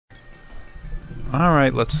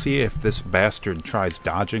Alright, let's see if this bastard tries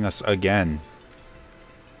dodging us again.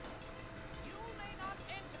 You may not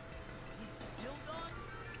enter. He's still gone?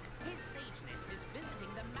 His sageness is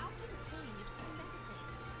visiting the mountain caves to meditate.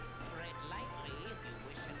 Tread lightly if you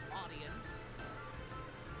wish an audience.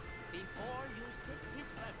 Before you sits his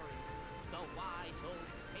reverence, the wise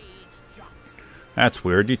old sage Jock. That's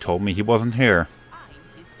weird, you told me he wasn't here. I'm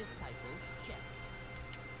his disciple, Jeff.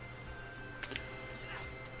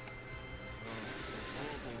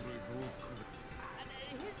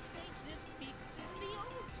 His sageness speaks in the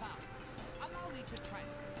old tongue. Allow me to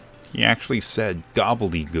translate. He actually said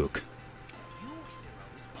gobbledygook. You heroes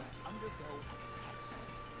must undergo a test.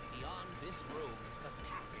 Beyond this room is the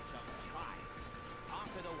passage of trials.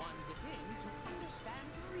 Conquer the one within to understand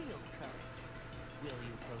real courage. Will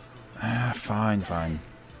you proceed? Fine, fine.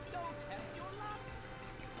 Don't test your luck.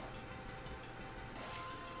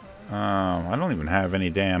 I don't even have any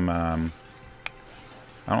damn, I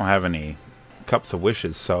don't have any cups of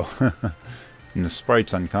wishes, so... and the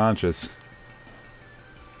sprite's unconscious.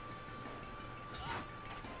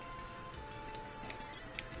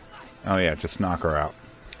 Oh yeah, just knock her out.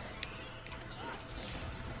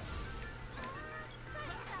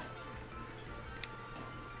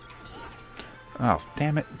 Oh,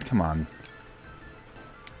 damn it. Come on.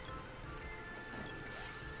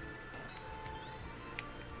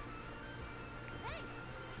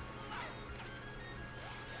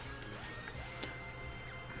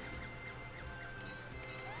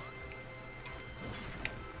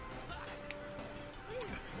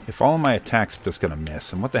 If all of my attacks are just gonna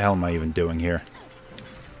miss, and what the hell am I even doing here?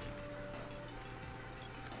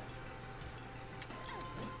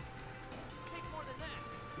 Takes more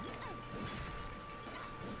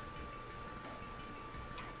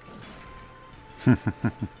than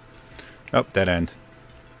that. Oh, dead end.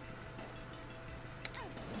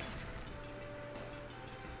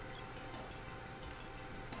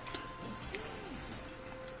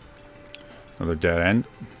 Another dead end.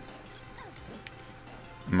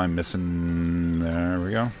 Am I missing? There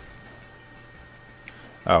we go.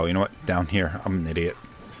 Oh, you know what? Down here. I'm an idiot.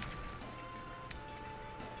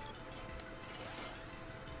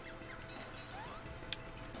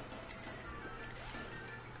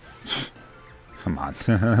 Come on.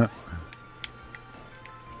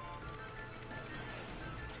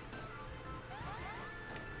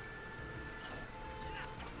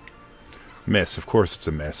 Miss. Of course it's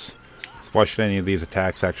a miss. So why should any of these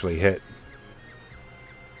attacks actually hit?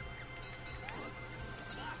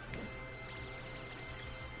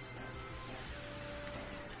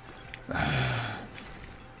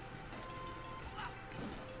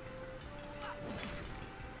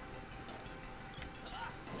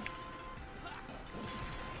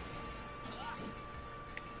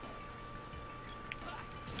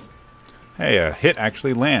 Hey, a hit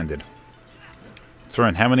actually landed.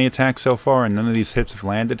 Throwing how many attacks so far and none of these hits have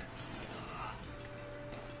landed?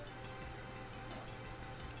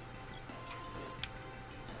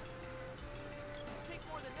 Takes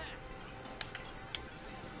more than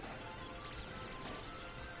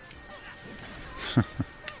that.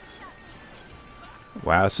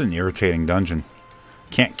 Wow, this is an irritating dungeon.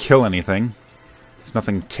 Can't kill anything. There's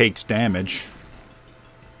nothing takes damage.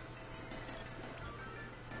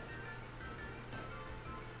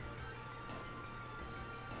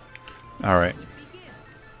 Alright. Begin.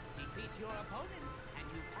 Defeat your opponents and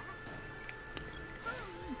you pass.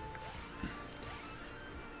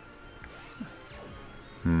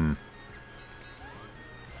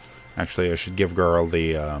 Actually, I should give Girl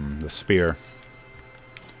the spear.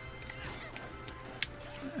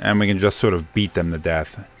 And we can just sort of beat them to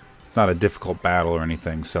death. Not a difficult battle or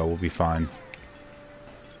anything, so we'll be fine.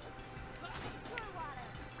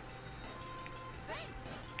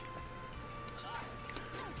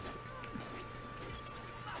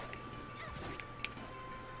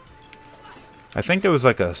 I think there was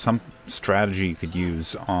like some strategy you could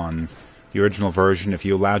use on the original version if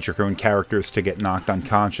you allowed your own characters to get knocked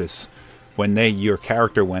unconscious. When your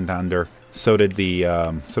character went under, so did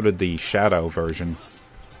the Shadow version.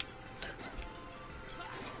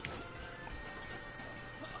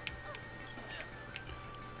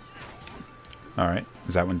 Alright,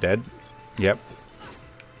 is that one dead? Yep.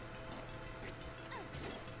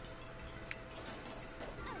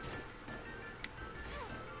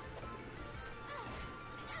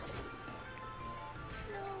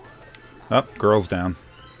 Oh, Girl's down.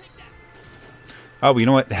 Oh, but you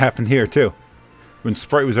know what happened here, too? When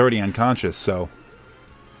Sprite was already unconscious, so...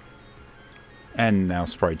 And now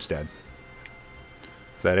Sprite's dead.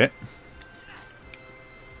 Is that it?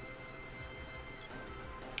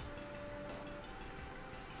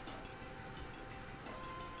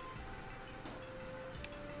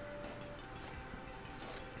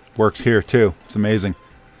 Works here too. It's amazing.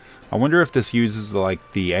 I wonder if this uses like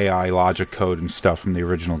the AI logic code and stuff from the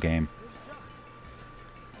original game.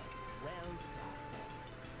 Well done.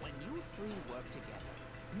 When you three work together,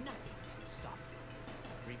 nothing can stop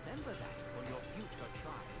you. Remember that for your future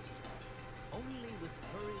trials. Only with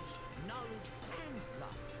courage, knowledge, and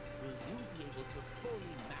love will you be able to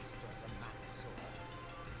fully master the Mana Sword.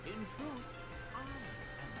 In truth, I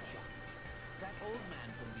am Jack. That old man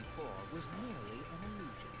from before was merely an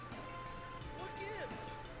illusion. What gives?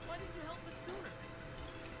 Why didn't you help us sooner?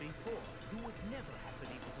 Before, you would never have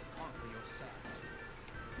been able to conquer yourselves.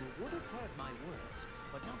 You would have heard my words,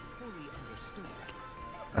 but not fully understood them.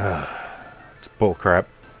 It's bullcrap.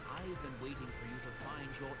 I've been waiting for you to find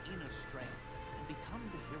your inner strength and become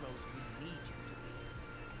the heroes we need you to be.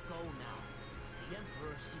 Go now. The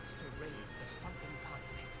Emperor seeks to raise the sunken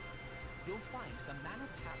continent. You'll find the Mana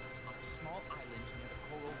Palace on a small island near the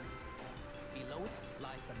coral reef. Below it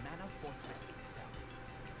lies the Mana Fortress itself.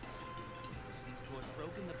 Something evil seems to have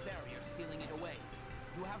broken the barrier sealing it away.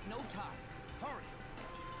 You have no time. Hurry!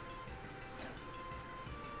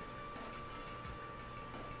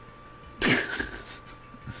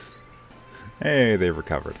 Hey, they've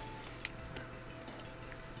recovered.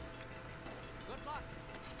 Good luck!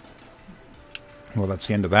 Well, that's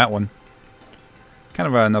the end of that one. Kind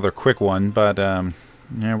of another quick one, but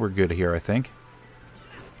yeah, we're good here, I think.